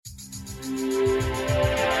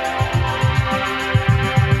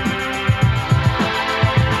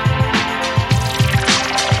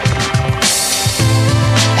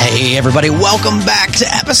Everybody, welcome back to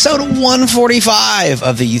episode 145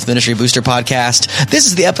 of the Youth Ministry Booster Podcast. This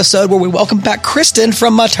is the episode where we welcome back Kristen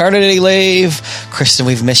from maternity leave. Kristen,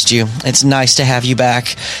 we've missed you. It's nice to have you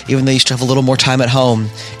back. Even though you still have a little more time at home,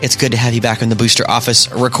 it's good to have you back in the Booster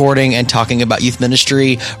office recording and talking about youth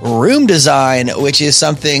ministry room design, which is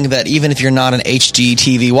something that even if you're not an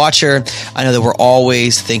HGTV watcher, I know that we're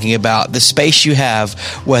always thinking about the space you have,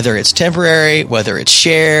 whether it's temporary, whether it's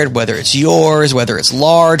shared, whether it's yours, whether it's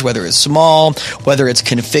large, whether it's small, whether it's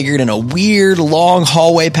configured in a weird long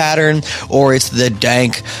hallway pattern, or it's the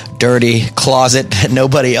dank, dirty closet that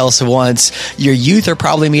nobody else wants. Your youth are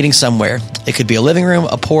probably meeting somewhere. It could be a living room,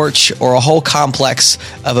 a porch, or a whole complex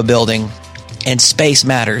of a building. And space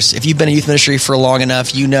matters. If you've been in youth ministry for long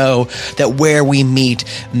enough, you know that where we meet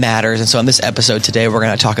matters. And so on this episode today, we're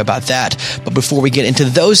going to talk about that. But before we get into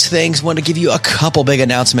those things, I want to give you a couple big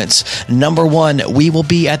announcements. Number one, we will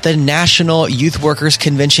be at the National Youth Workers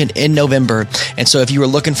Convention in November. And so if you were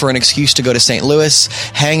looking for an excuse to go to St. Louis,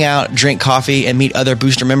 hang out, drink coffee, and meet other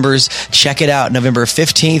Booster members, check it out November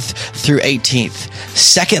 15th through 18th.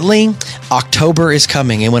 Secondly, October is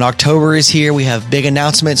coming. And when October is here, we have big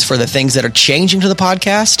announcements for the things that are changing to the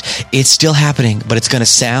podcast. It's still happening, but it's going to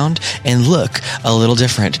sound and look a little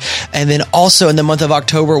different. And then also in the month of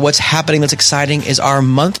October, what's happening that's exciting is our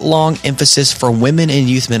month-long emphasis for women in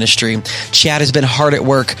youth ministry. Chad has been hard at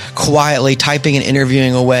work, quietly typing and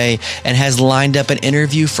interviewing away, and has lined up an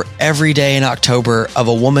interview for every day in October of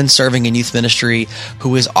a woman serving in youth ministry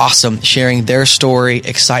who is awesome, sharing their story,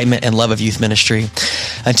 excitement, and love of youth ministry.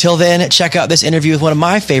 Until then, check out this interview with one of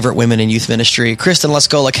my favorite women in youth ministry, Kristen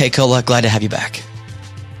Lascola Keikola. Glad to have you back.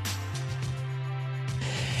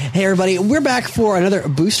 Hey, everybody. We're back for another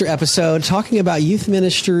Booster episode talking about youth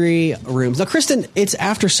ministry rooms. Now, Kristen, it's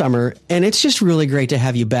after summer, and it's just really great to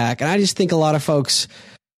have you back. And I just think a lot of folks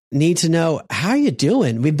need to know, how you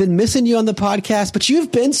doing? We've been missing you on the podcast, but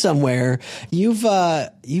you've been somewhere. You've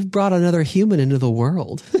brought another human into the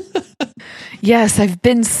world. Yes, I've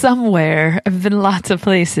been somewhere. I've been lots of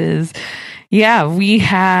places. Yeah, we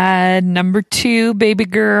had number 2 baby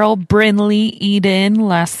girl, Brinley Eden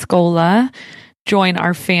Lascola, join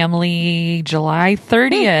our family July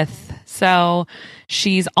 30th. So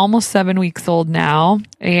she's almost 7 weeks old now.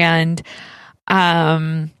 And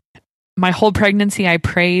my whole pregnancy, I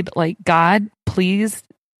prayed, like, God, please,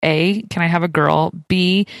 A, can I have a girl?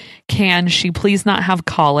 B, can she please not have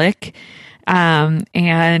colic?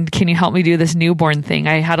 And can you help me do this newborn thing?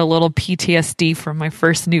 I had a little PTSD from my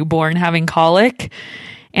first newborn having colic.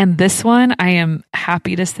 And this one, I am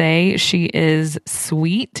happy to say she is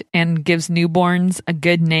sweet and gives newborns a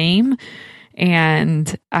good name.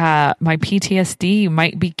 And my PTSD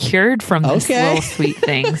might be cured from this little sweet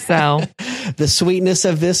thing. So the sweetness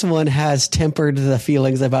of this one has tempered the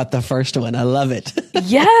feelings about the first one. I love it.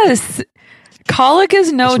 Yes. Colic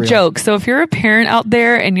is no joke. So if you're a parent out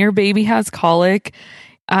there and your baby has colic,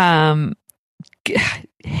 hang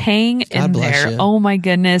in there. You. Oh my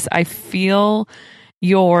goodness. I feel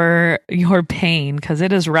your pain because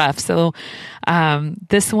it is rough. So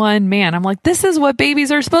this one, man, I'm like, this is what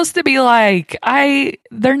babies are supposed to be like.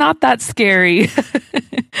 They're not that scary.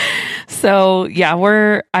 So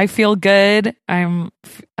yeah, I feel good. I'm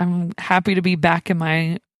happy to be back in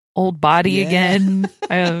my old body again.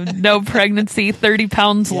 No pregnancy, 30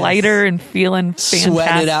 pounds lighter and feeling fantastic.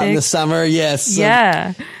 Sweated out in the summer. Yes.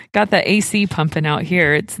 Yeah. Got the AC pumping out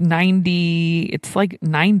here. It's 90. It's like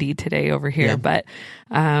 90 today over here, but,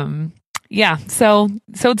 yeah. So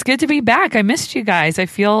it's good to be back. I missed you guys. I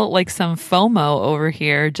feel like some FOMO over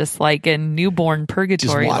here, just like in newborn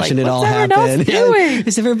purgatory. Just watching like, it all what's happen. Else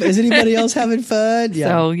doing? Is anybody else having fun? Yeah.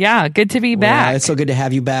 So yeah, good to be back. It's so good to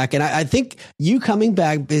have you back. And I think you coming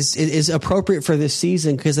back is appropriate for this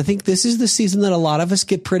season, because I think this is the season that a lot of us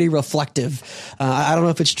get pretty reflective. I don't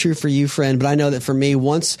know if it's true for you, friend, but I know that for me,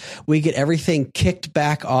 once we get everything kicked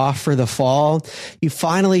back off for the fall, you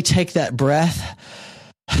finally take that breath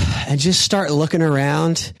and just start looking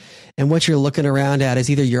around. And what you're looking around at is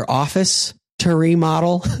either your office to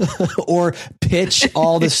remodel or pitch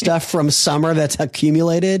all the stuff from summer that's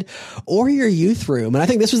accumulated, or your youth room. And I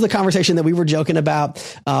think this was the conversation that we were joking about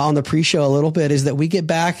on the pre-show a little bit, is that we get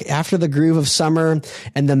back after the groove of summer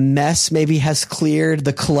and the mess maybe has cleared,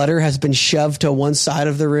 the clutter has been shoved to one side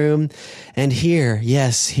of the room. And here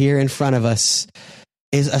in front of us,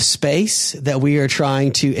 is a space that we are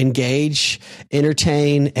trying to engage,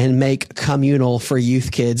 entertain, and make communal for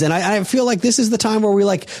youth kids. And I feel like this is the time where we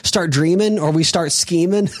like start dreaming or we start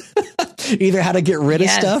scheming, either how to get rid of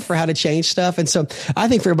stuff or how to change stuff. And so I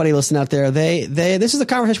think for everybody listening out there, this is a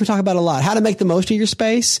conversation we talk about a lot, how to make the most of your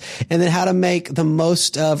space and then how to make the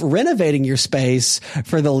most of renovating your space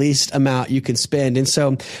for the least amount you can spend. And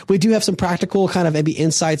so we do have some practical kind of maybe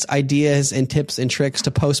insights, ideas, and tips and tricks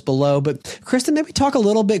to post below. But Kristen, maybe talk a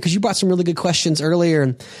little bit, because you brought some really good questions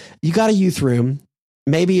earlier. You got a youth room.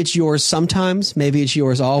 Maybe it's yours sometimes. Maybe it's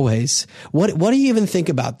yours always. What do you even think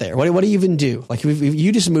about there? What do you even do? Like,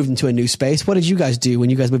 you just moved into a new space. What did you guys do when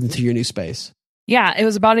you guys moved into your new space? Yeah, it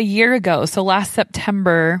was about a year ago. So last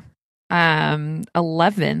September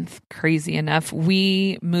 11th, crazy enough,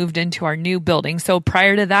 we moved into our new building. So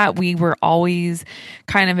prior to that, we were always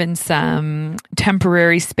kind of in some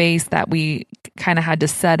temporary space that we kind of had to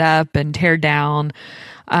set up and tear down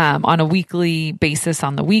on a weekly basis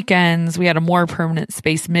on the weekends. We had a more permanent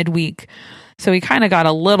space midweek. So we kind of got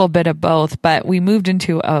a little bit of both, but we moved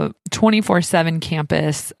into a 24/7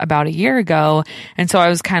 campus about a year ago. And so I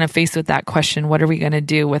was kind of faced with that question, what are we going to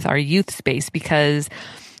do with our youth space? Because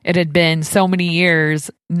it had been so many years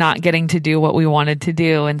not getting to do what we wanted to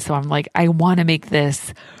do. And so I'm like, I want to make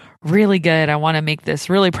this really good. I want to make this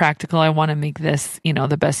really practical. I want to make this,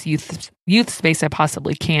 the best youth space I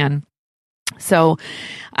possibly can. So,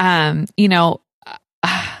 I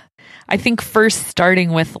think first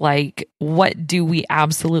starting with like, what do we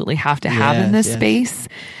absolutely have to have in this space?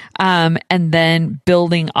 And then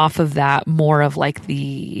building off of that more of like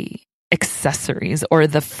the accessories or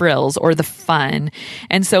the frills or the fun.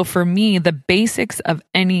 And so for me, the basics of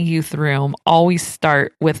any youth room always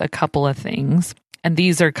start with a couple of things. And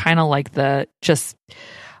these are kind of like the just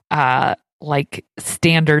like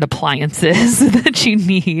standard appliances that you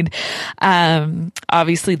need.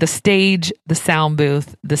 Obviously the stage, the sound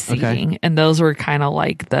booth, the seating. And those were kind of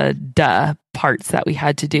like the parts that we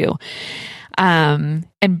had to do. And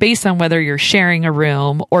based on whether you're sharing a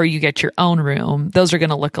room or you get your own room, those are going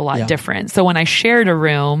to look a lot different. So when I shared a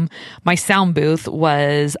room, my sound booth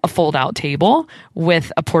was a fold out table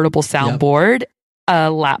with a portable soundboard, a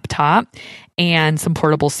laptop, and some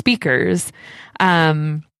portable speakers.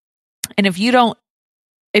 And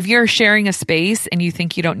if you're sharing a space and you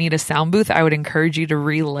think you don't need a sound booth, I would encourage you to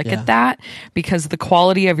re-look at that, because the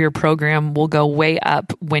quality of your program will go way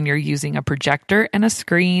up when you're using a projector and a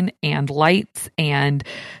screen and lights and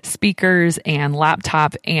speakers and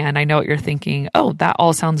laptop. And I know what you're thinking. Oh, that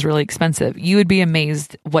all sounds really expensive. You would be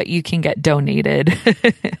amazed what you can get donated.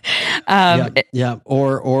 Or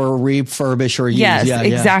refurbish or use. Yes,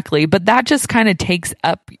 exactly. But that just kind of takes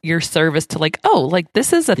up your service to like, oh, like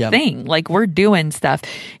this is a thing. Like we're doing stuff.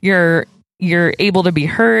 You're able to be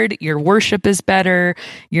heard, your worship is better,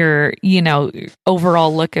 your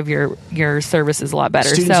overall look of your service is a lot better.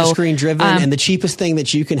 Students are screen driven, and the cheapest thing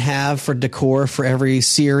that you can have for decor for every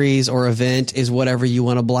series or event is whatever you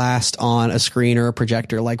want to blast on a screen or a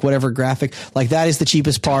projector, like whatever graphic, like that is the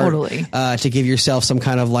cheapest part. Totally. To give yourself some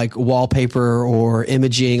kind of like wallpaper or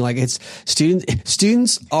imaging. Like it's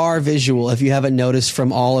students are visual, if you haven't noticed,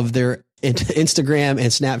 from all of their Instagram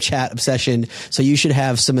and Snapchat obsession. So you should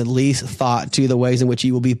have some at least thought to the ways in which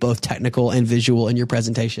you will be both technical and visual in your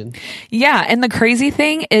presentation. Yeah. And the crazy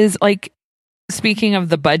thing is, like, speaking of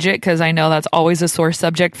the budget, because I know that's always a sore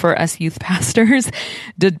subject for us youth pastors,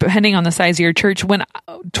 depending on the size of your church.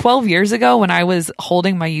 12 years ago, when I was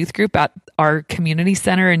holding my youth group at our community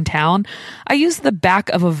center in town, I used the back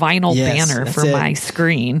of a vinyl banner for my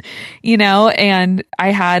screen, and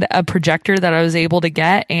I had a projector that I was able to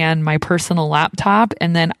get and my personal laptop.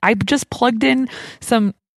 And then I just plugged in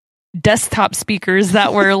some desktop speakers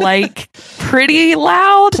that were like pretty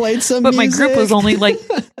loud, played some but music. My group was only like...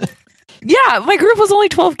 Yeah, my group was only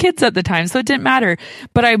 12 kids at the time, so it didn't matter.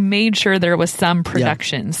 But I made sure there was some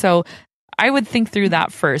production. Yeah. So I would think through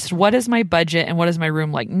that first. What is my budget and what is my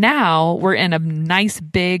room like? Now we're in a nice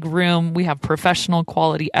big room. We have professional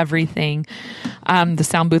quality everything. The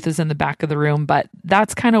sound booth is in the back of the room, but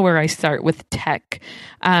that's kind of where I start with tech.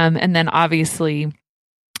 And then obviously,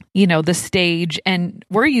 the stage, and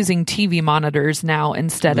we're using TV monitors now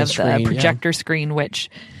instead of the projector screen, which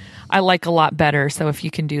I like a lot better. So if you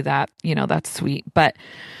can do that, that's sweet. But,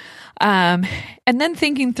 and then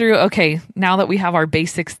thinking through, okay, now that we have our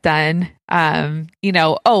basics done, and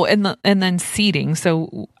then seating.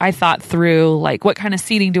 So I thought through, like, what kind of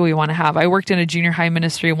seating do we want to have? I worked in a junior high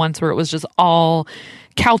ministry once where it was just all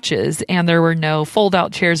couches, and there were no fold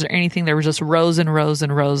out chairs or anything. There were just rows and rows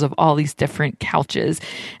and rows of all these different couches,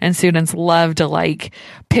 and students love to like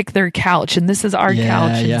pick their couch, and this is our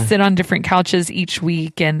couch, and sit on different couches each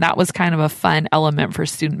week. And that was kind of a fun element for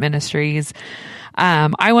student ministries.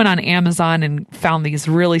 I went on Amazon and found these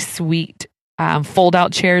really sweet fold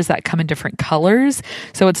out chairs that come in different colors.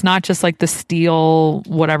 So it's not just like the steel,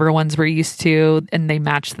 whatever ones we're used to, and they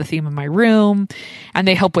match the theme of my room, and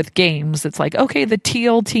they help with games. It's like, okay, the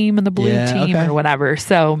teal team and the blue team or whatever.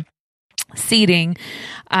 So seating,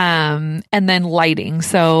 and then lighting.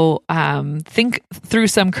 So, think through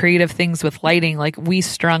some creative things with lighting. Like we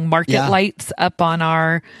strung market lights up on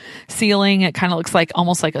our ceiling. It kind of looks like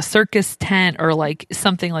almost like a circus tent or like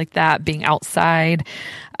something like that being outside.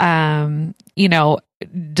 You know,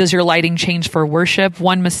 does your lighting change for worship?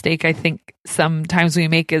 One mistake I think sometimes we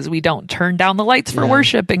make is we don't turn down the lights for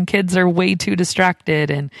worship, and kids are way too distracted,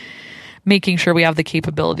 and making sure we have the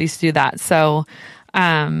capabilities to do that. So,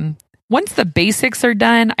 once the basics are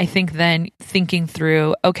done, I think then thinking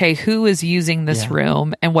through, okay, who is using this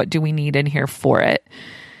room and what do we need in here for it?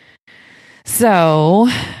 So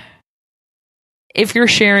if you're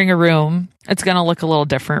sharing a room, it's going to look a little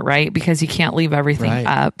different, right? Because you can't leave everything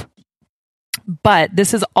up. But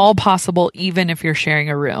this is all possible even if you're sharing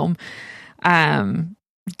a room.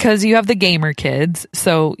 Because you have the gamer kids.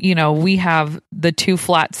 So, you know, we have the 2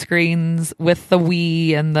 flat screens with the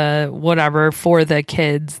Wii and the whatever for the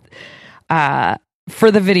kids,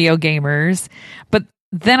 for the video gamers. But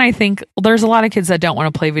then I think there's a lot of kids that don't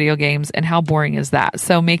want to play video games, and how boring is that?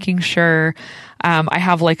 So making sure I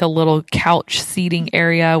have like a little couch seating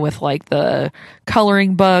area with like the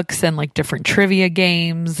coloring books and like different trivia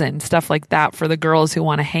games and stuff like that for the girls who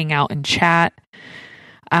want to hang out and chat.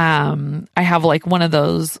 I have like one of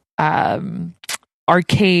those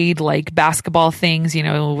arcade like basketball things, you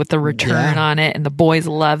know, with the return on it, and the boys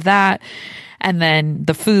love that. And then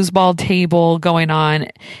the foosball table going on.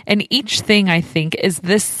 And each thing, I think, is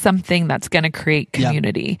this something that's going to create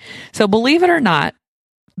community? So believe it or not,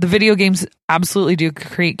 the video games absolutely do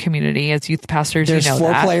create community. As youth pastors, there's you know 4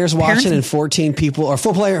 that. players watching and 14 people, or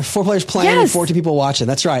 4 players playing and 14 people watching.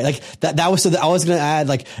 That's right. Like that was, so I was going to add,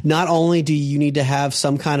 like, not only do you need to have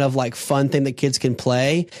some kind of like fun thing that kids can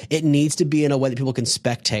play, it needs to be in a way that people can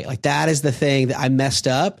spectate. Like that is the thing that I messed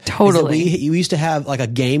up. Totally. We used to have like a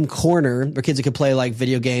game corner where kids could play like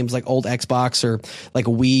video games, like old Xbox or like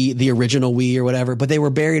Wii, the original Wii or whatever, but they were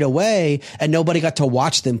buried away and nobody got to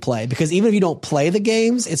watch them play, because even if you don't play the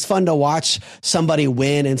games, it's fun to watch somebody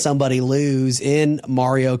win and somebody lose in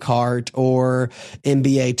Mario Kart or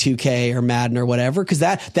NBA 2K or Madden or whatever, because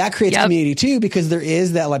that creates community too, because there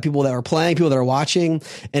is that like people that are playing, people that are watching,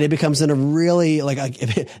 and it becomes in a really like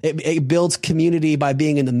it builds community by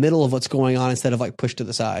being in the middle of what's going on instead of like pushed to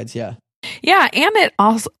the sides. Yeah, and it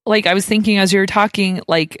also, like I was thinking as you were talking,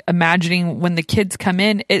 like imagining when the kids come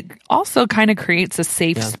in, it also kind of creates a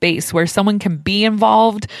safe space where someone can be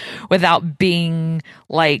involved without being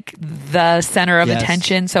like the center of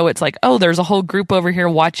attention. So it's like, oh, there's a whole group over here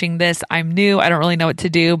watching this. I'm new. I don't really know what to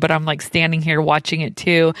do, but I'm like standing here watching it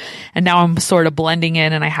too. And now I'm sort of blending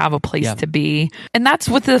in and I have a place to be. And that's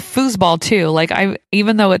with the foosball too. Like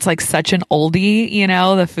even though it's like such an oldie, you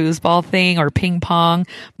know, the foosball thing or ping pong,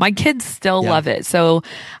 my kids still love it. So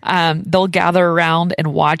they'll gather around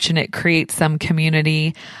and watch, and it creates some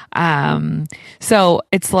community. So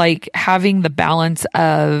it's like having the balance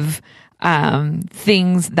of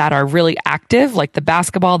things that are really active, like the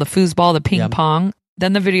basketball, the foosball, the ping pong,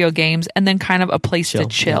 then the video games, and then kind of a place to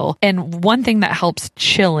chill. And one thing that helps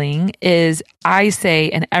chilling is, I say,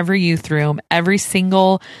 in every youth room, every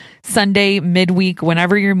single Sunday, midweek,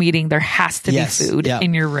 whenever you're meeting, there has to be food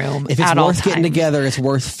in your room. If it's worth getting together, it's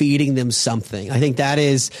worth feeding them something. I think that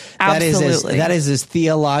is as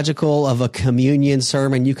theological of a communion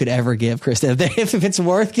sermon you could ever give, Kristen. If it's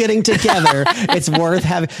worth getting together, it's worth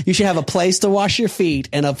having. You should have a place to wash your feet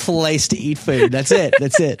and a place to eat food. That's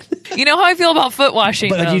it. You know how I feel about foot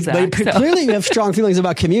washing, but clearly you have strong feelings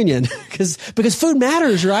about communion because food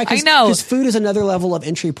matters, right? I know, because food is another level of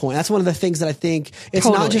entry point. That's one of the things that I think it's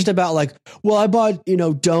not just about like, well, I bought,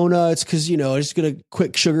 donuts because, I just get a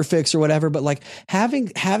quick sugar fix or whatever. But like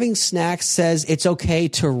having snacks says it's okay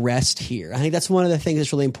to rest here. I think that's one of the things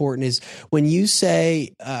that's really important is when you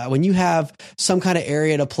say, when you have some kind of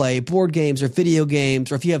area to play board games or video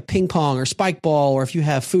games, or if you have ping pong or spike ball, or if you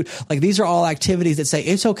have food, like these are all activities that say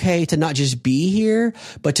it's okay to not just be here,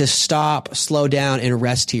 but to stop, slow down and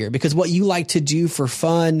rest here. Because what you like to do for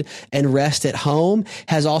fun and rest at home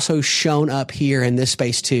has also shown up here in this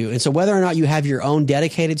space too. too. And so whether or not you have your own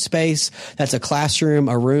dedicated space, that's a classroom,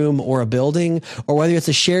 a room, or a building, or whether it's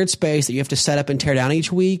a shared space that you have to set up and tear down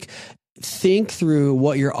each week, think through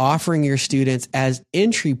what you're offering your students as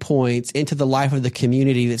entry points into the life of the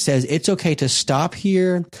community that says it's okay to stop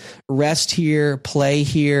here, rest here, play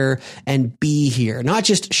here, and be here. Not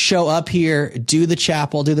just show up here, do the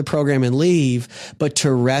chapel, do the program, and leave, but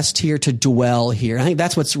to rest here, to dwell here. I think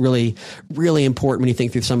that's what's really, really important when you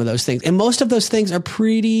think through some of those things. And most of those things are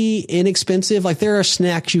pretty inexpensive. Like there are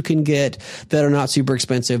snacks you can get that are not super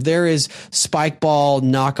expensive. There is spike ball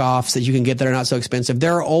knockoffs that you can get that are not so expensive.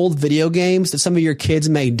 There are old video games that some of your kids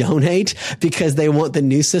may donate because they want the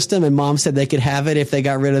new system, and mom said they could have it if they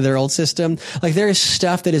got rid of their old system. Like there is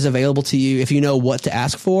stuff that is available to you if you know what to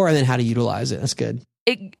ask for and then how to utilize it. That's good.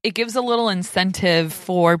 It gives a little incentive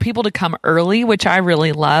for people to come early, which I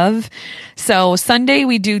really love. So Sunday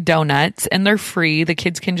we do donuts and they're free. The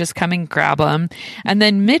kids can just come and grab them. And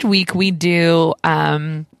then midweek we do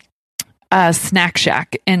a snack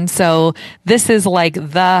shack. And so this is like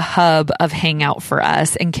the hub of hangout for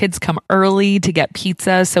us, and kids come early to get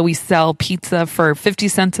pizza. So we sell pizza for 50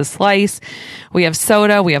 cents a slice. We have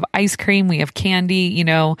soda, we have ice cream, we have candy,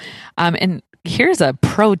 and here's a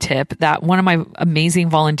pro tip that one of my amazing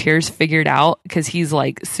volunteers figured out because he's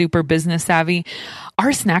like super business savvy.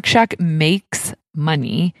 Our snack shack makes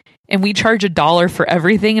money. And we charge $1 for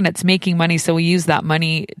everything, and it's making money. So we use that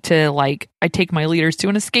money to I take my leaders to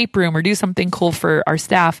an escape room or do something cool for our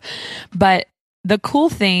staff. But the cool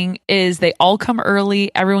thing is they all come early.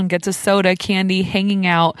 Everyone gets a soda, candy, hanging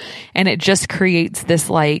out. And it just creates this,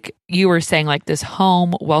 like you were saying, like this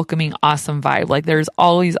home, welcoming, awesome vibe. Like there's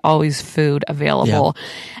always food available. Yeah.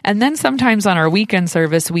 And then sometimes on our weekend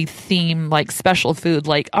service, we theme like special food.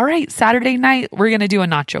 Like, all right, Saturday night, we're going to do a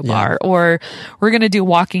nacho bar, or we're going to do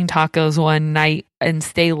walking tacos one night and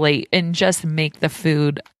stay late and just make the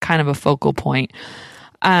food kind of a focal point.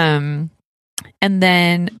 And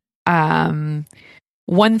then,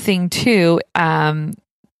 one thing too,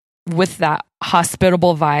 with that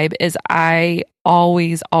hospitable vibe is I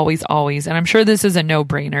always, and I'm sure this is a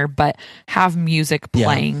no-brainer, but have music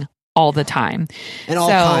playing all the time. And all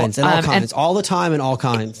kinds, all the time and all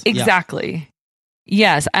kinds. Exactly. Yeah.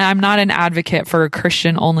 Yes. I'm not an advocate for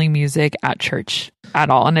Christian only music at church at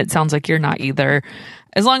all. And it sounds like you're not either.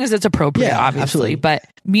 As long as it's appropriate, obviously. Absolutely. But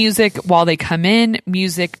music while they come in,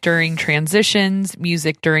 music during transitions,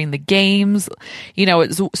 music during the games.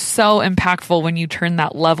 It's so impactful when you turn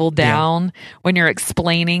that level down when you're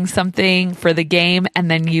explaining something for the game,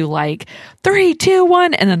 and then you 3, 2,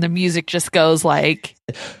 1, and then the music just goes like.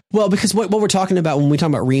 Well, because what we're talking about when we talk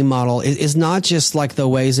about remodel is not just like the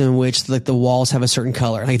ways in which the walls have a certain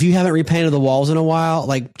color. Like if you haven't repainted the walls in a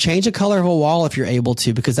while, change the color of a wall if you're able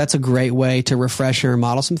to, because that's a great way to refresh and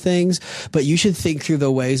remodel some things. But you should think through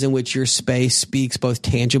the ways in which your space speaks both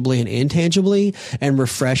tangibly and intangibly, and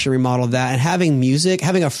refresh and remodel that. And having music,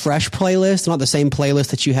 having a fresh playlist, not the same playlist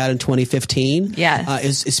that you had in 2015.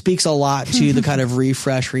 Yes. It speaks a lot to the kind of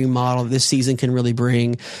refresh, remodel this season can really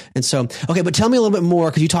bring. And so, okay, but tell me a little bit more,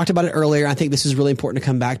 because you talked about it earlier. I think this is really important to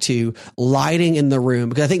come back to lighting in the room,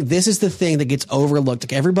 because I think this is the thing that gets overlooked.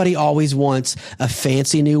 Like everybody always wants a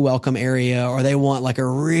fancy new welcome area, or they want a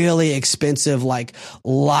really expensive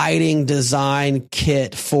lighting design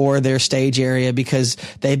kit for their stage area because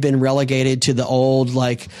they've been relegated to the old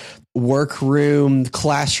workroom,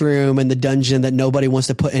 classroom, and the dungeon that nobody wants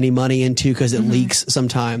to put any money into because it leaks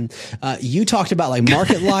sometime. You talked about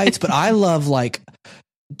market lights, but I love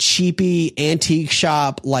cheapy antique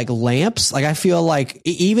shop lamps. I feel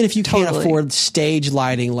even if you can't afford stage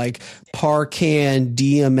lighting Parcan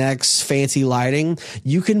DMX fancy lighting,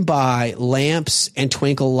 you can buy lamps and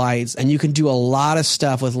twinkle lights, and you can do a lot of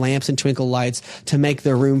stuff with lamps and twinkle lights to make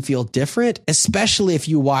the room feel different, especially if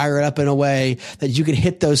you wire it up in a way that you can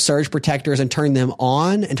hit those surge protectors and turn them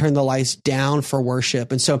on and turn the lights down for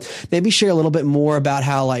worship. And so maybe share a little bit more about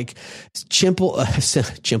how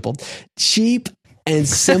cheap and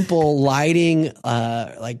simple lighting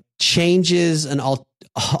changes and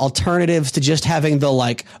alternatives to just having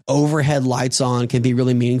the overhead lights on can be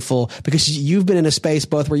really meaningful, because you've been in a space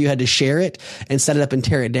both where you had to share it and set it up and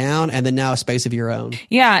tear it down, and then now a space of your own.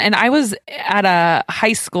 Yeah. And I was at a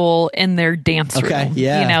high school in their dance room.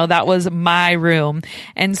 Yeah. That was my room.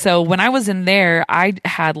 And so when I was in there, I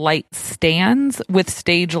had light stands with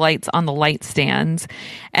stage lights on the light stands.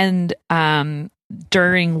 And,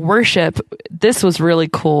 during worship, this was really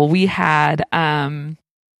cool. We had, those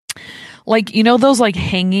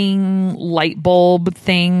hanging light bulb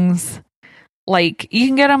things. You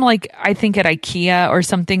can get them I think at IKEA or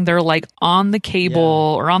something. They're on the cable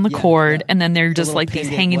or on the cord, and then they're just these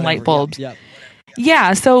hanging light bulbs. Yep.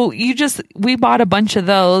 Yeah, so we bought a bunch of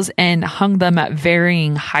those and hung them at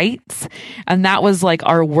varying heights. And that was like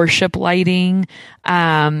our worship lighting.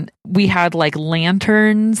 We had like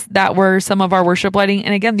lanterns that were some of our worship lighting.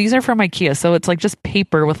 And again, these are from IKEA. So it's like just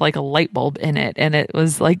paper with like a light bulb in it. And it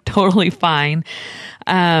was like totally fine.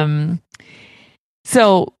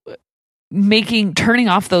 So turning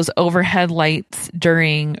off those overhead lights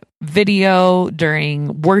during video,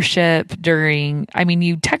 during worship,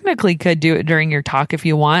 you technically could do it during your talk if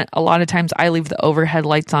you want. A lot of times I leave the overhead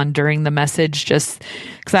lights on during the message just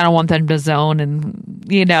because I don't want them to zone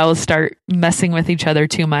and, start messing with each other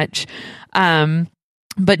too much.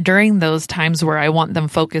 But during those times where I want them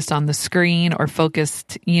focused on the screen or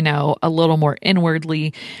focused, a little more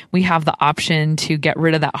inwardly, we have the option to get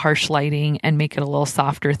rid of that harsh lighting and make it a little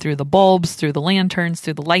softer through the bulbs, through the lanterns,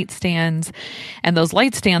 through the light stands. And those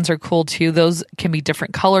light stands are cool too. Those can be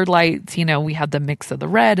different colored lights. We had the mix of the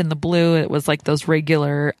red and the blue. It was like those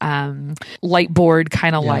regular light board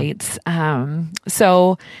kind of lights.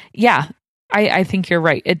 So yeah. I think you're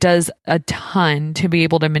right. It does a ton to be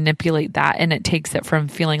able to manipulate that, and it takes it from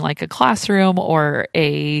feeling like a classroom or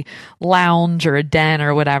a lounge or a den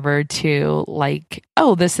or whatever to like,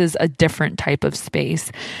 oh, this is a different type of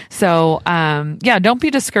space. So, don't be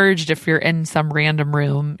discouraged if you're in some random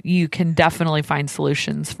room. You can definitely find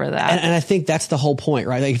solutions for that. And I think that's the whole point,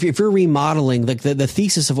 right? Like if you're remodeling, like the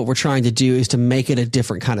thesis of what we're trying to do is to make it a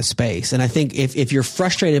different kind of space. And I think if you're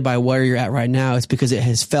frustrated by where you're at right now, it's because it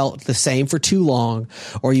has felt the same for too long,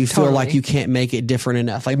 or you feel like you can't make it different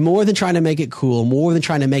enough. Like more than trying to make it cool, more than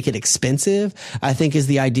trying to make it expensive, I think is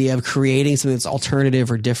the idea of creating something that's alternative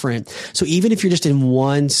or different. So even if you're just in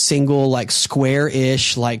one single like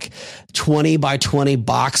square-ish, like 20 by 20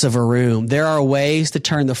 box of a room, there are ways to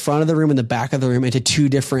turn the front of the room and the back of the room into two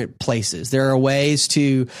different places. There are ways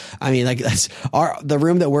to, the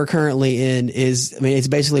room that we're currently in it's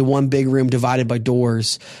basically one big room divided by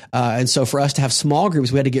doors. And so for us to have small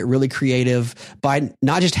groups, we had to get really creative by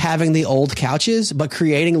not just having the old couches, but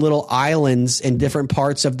creating little islands in different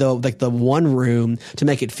parts of the one room to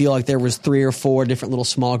make it feel like there was 3 or 4 different little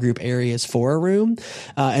small group areas for a room.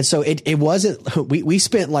 And so it wasn't, we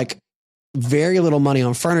spent like very little money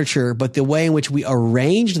on furniture, but the way in which we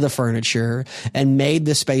arranged the furniture and made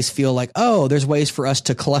the space feel like, oh, there's ways for us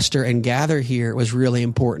to cluster and gather here was really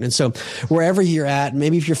important. And so wherever you're at,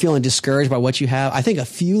 maybe if you're feeling discouraged by what you have, I think a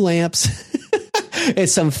few lamps and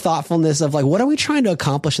some thoughtfulness of like, what are we trying to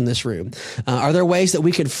accomplish in this room? Are there ways that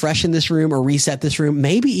we could freshen this room or reset this room?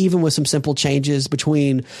 Maybe even with some simple changes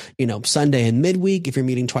between, Sunday and midweek, if you're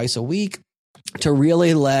meeting twice a week, to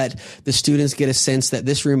really let the students get a sense that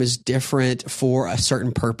this room is different for a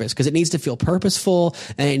certain purpose, because it needs to feel purposeful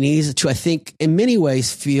and it needs to, I think, in many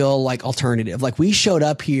ways feel like alternative. Like we showed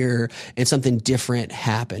up here and something different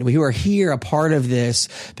happened. We were here a part of this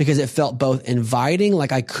because it felt both inviting,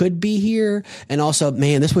 like I could be here, and also,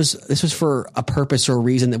 man, this was for a purpose or a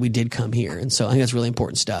reason that we did come here. And so I think that's really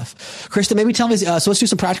important stuff. Kristen, maybe tell me, so let's do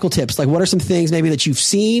some practical tips. Like what are some things maybe that you've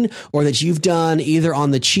seen or that you've done either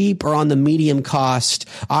on the cheap or on the medium cost?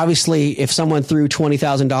 Obviously, if someone threw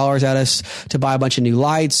 $20,000 at us to buy a bunch of new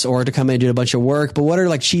lights or to come in and do a bunch of work, but what are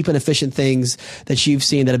like cheap and efficient things that you've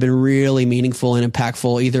seen that have been really meaningful and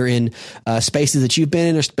impactful, either in spaces that you've been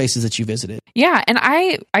in or spaces that you visited? Yeah, and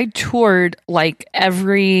I toured like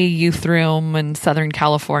every youth room in Southern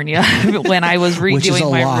California when I was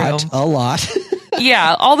redoing my room. A lot.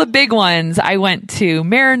 Yeah, all the big ones. I went to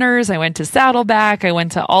Mariners, I went to Saddleback, I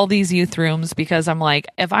went to all these youth rooms because I'm like,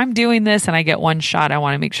 if I'm doing this and I get one shot, I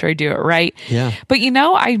want to make sure I do it right. Yeah. But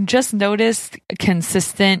I just noticed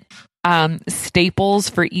consistent staples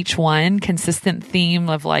for each one, consistent theme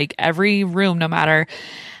of like every room, no matter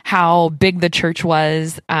how big the church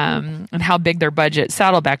was and how big their budget.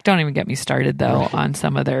 Saddleback, don't even get me started though on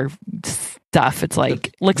some of their stuff. It's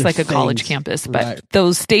like looks like a college campus, but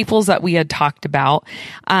those staples that we had talked about.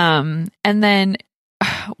 And then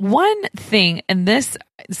one thing, and this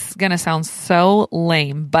is going to sound so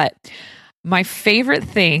lame, but my favorite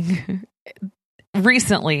thing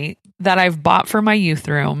recently that I've bought for my youth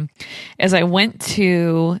room is I went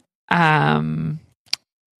to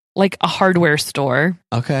like a hardware store.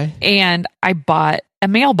 Okay. And I bought a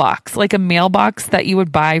mailbox, like a mailbox that you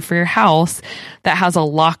would buy for your house that has a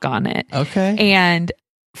lock on it. Okay. And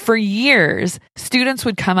for years, students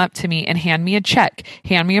would come up to me and hand me a check,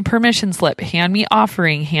 hand me a permission slip, hand me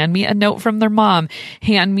offering, hand me a note from their mom,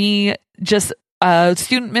 hand me just a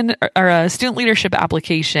student leadership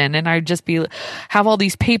application. And I'd just have all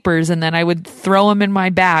these papers, and then I would throw them in my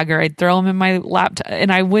bag or I'd throw them in my laptop,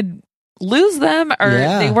 and I would lose them or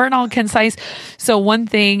they weren't all concise. So one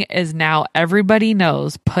thing is now everybody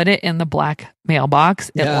knows, put it in the black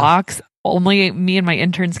mailbox. It locks. Only me and my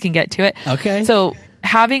interns can get to it. Okay. So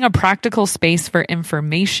having a practical space for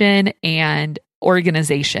information and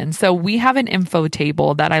organization. So we have an info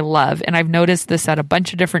table that I love, and I've noticed this at a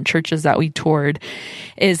bunch of different churches that we toured,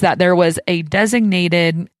 is that there was a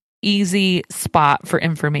designated easy spot for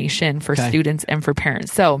information for students and for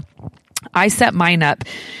parents. So I set mine up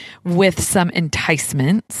with some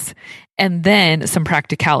enticements and then some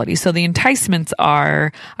practicality. So the enticements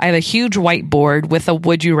are, I have a huge whiteboard with a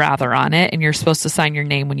would you rather on it, and you're supposed to sign your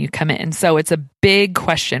name when you come in. So it's a big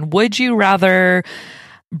question. Would you rather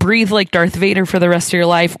breathe like Darth Vader for the rest of your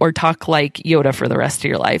life or talk like Yoda for the rest of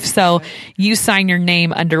your life? So you sign your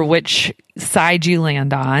name under which side you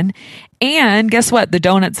land on. And guess what? The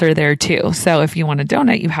donuts are there too. So if you want a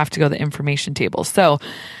donut, you have to go to the information table. So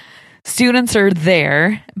students are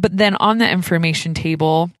there, but then on the information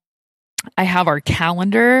table, I have our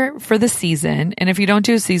calendar for the season. And if you don't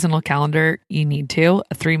do a seasonal calendar, you need to,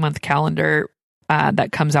 a 3-month calendar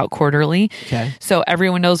that comes out quarterly. Okay. So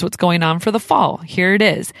everyone knows what's going on for the fall. Here it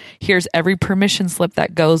is. Here's every permission slip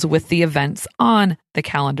that goes with the events on the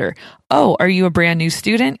calendar. Oh, are you a brand new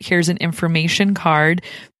student? Here's an information card.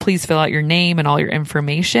 Please fill out your name and all your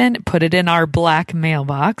information. Put it in our black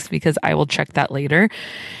mailbox because I will check that later.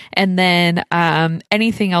 And then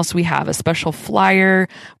anything else we have, a special flyer.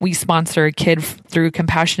 We sponsor a kid through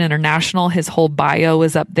Compassion International. His whole bio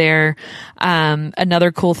is up there.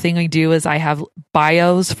 Another cool thing we do is I have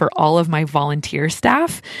bios for all of my volunteer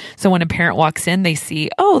staff. So when a parent walks in, they see,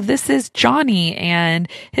 oh, this is Johnny, and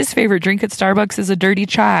his favorite drink at Starbucks is a dirty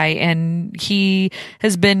chai, and he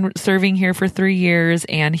has been serving here for 3 years,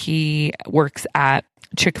 and he works at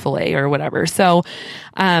Chick-fil-A or whatever. So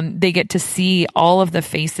they get to see all of the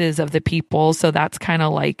faces of the people. So that's kind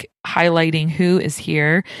of like highlighting who is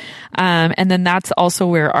here. And then that's also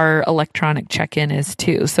where our electronic check-in is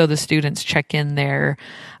too. So the students check in there.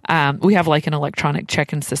 We have like an electronic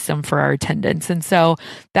check-in system for our attendance. And so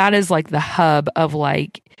that is like the hub of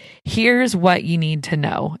like, here's what you need to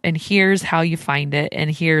know, and here's how you find it, and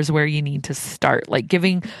here's where you need to start. Like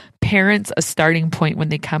giving parents a starting point when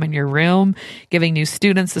they come in your room, giving new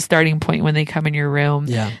students a starting point when they come in your room.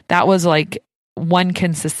 Yeah. That was like one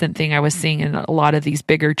consistent thing I was seeing in a lot of these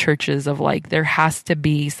bigger churches of like, there has to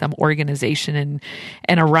be some organization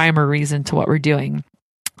and a rhyme or reason to what we're doing.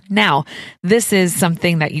 Now, this is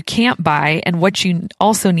something that you can't buy. And what you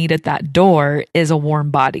also need at that door is a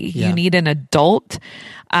warm body. Yeah. You need an adult.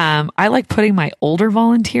 I like putting my older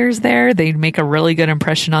volunteers there. They make a really good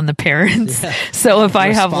impression on the parents. Yeah. So if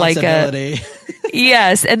I have like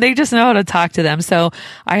yes, and they just know how to talk to them. So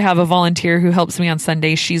I have a volunteer who helps me on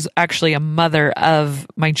Sunday. She's actually a mother of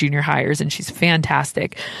my junior hires, and she's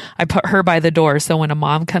fantastic. I put her by the door. So when a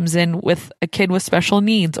mom comes in with a kid with special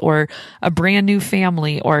needs or a brand new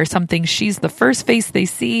family or something, she's the first face they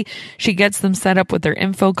see. She gets them set up with their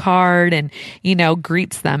info card and,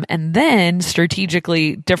 greets them. And then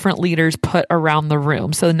strategically, different leaders put around the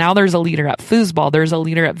room. So now there's a leader at foosball. There's a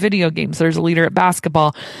leader at video games. There's a leader at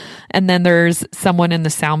basketball. And then there's someone in the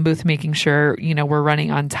sound booth making sure, we're running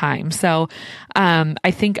on time. So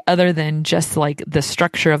I think other than just like the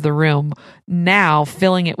structure of the room, now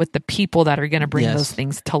filling it with the people that are going to bring those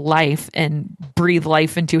things to life and breathe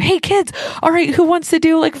life into, hey kids, all right, who wants to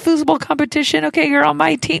do like foosball competition? Okay, you're on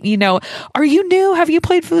my team. Are you new? Have you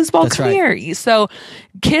played foosball? That's Come here. So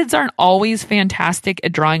kids aren't always fantastic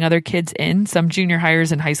at drawing other kids in. Some junior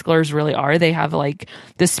hires and high schoolers really are. They have like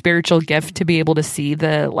this spiritual gift to be able to see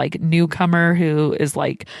the like newcomer who is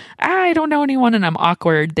like, I don't know anyone and I'm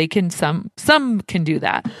awkward. They can, some can do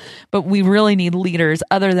that, but we really need leaders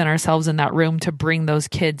other than ourselves in that room to bring those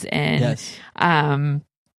kids in, and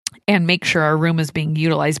make sure our room is being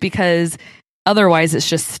utilized, because otherwise it's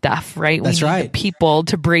just stuff, right? That's we need right. the people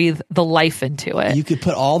to breathe the life into it. You could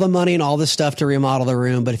put all the money and all the stuff to remodel the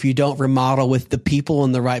room, but if you don't remodel with the people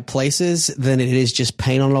in the right places, then it is just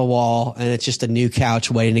paint on a wall and it's just a new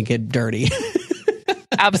couch waiting to get dirty.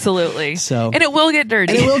 Absolutely. And it will get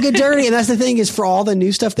dirty. And that's the thing, is for all the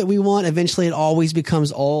new stuff that we want, eventually it always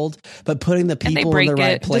becomes old. But putting the people in the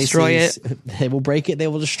right places, destroy it. They will break it, they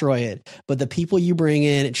will destroy it. But the people you bring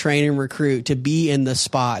in, train and recruit to be in the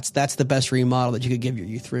spots, that's the best remodel that you could give your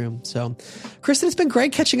youth room. So, Kristen, it's been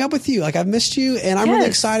great catching up with you. Like, I've missed you, and I'm really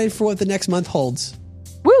excited for what the next month holds.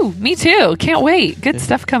 Woo, me too. Can't wait. Good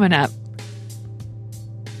stuff coming up.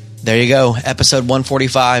 There you go. Episode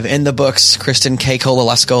 145 in the books. Kristen K.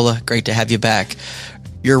 Cola-Lascola, great to have you back.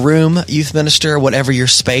 your room, youth minister, whatever your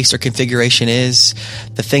space or configuration is,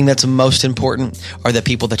 the thing that's most important are the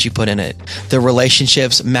people that you put in it. The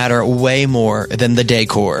relationships matter way more than the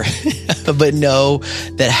decor. But know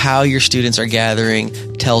that how your students are gathering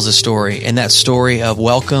tells a story. And that story of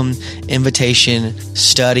welcome, invitation,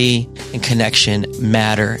 study, and connection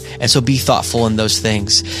matter. And so be thoughtful in those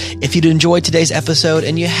things. If you'd enjoyed today's episode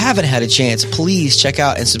and you haven't had a chance, please check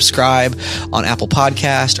out and subscribe on Apple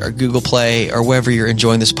Podcast or Google Play or wherever you're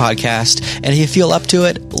enjoying this podcast. And if you feel up to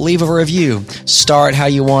it, leave a review. Start how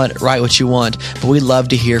you want, write what you want, but we'd love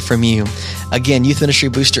to hear from you. Again, Youth Ministry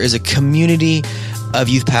Booster is a community of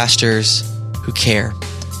youth pastors who care.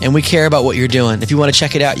 And we care about what you're doing. If you want to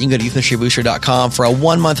check it out, you can go to youthministrybooster.com for a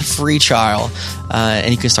 1-month free trial,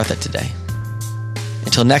 and you can start that today.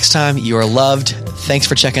 Until next time, you are loved. Thanks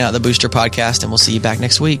for checking out the Booster Podcast, and we'll see you back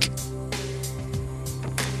next week.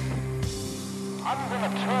 I'm going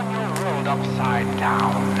to turn your world upside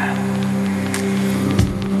down.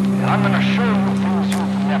 And I'm going to show you things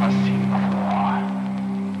you've never seen.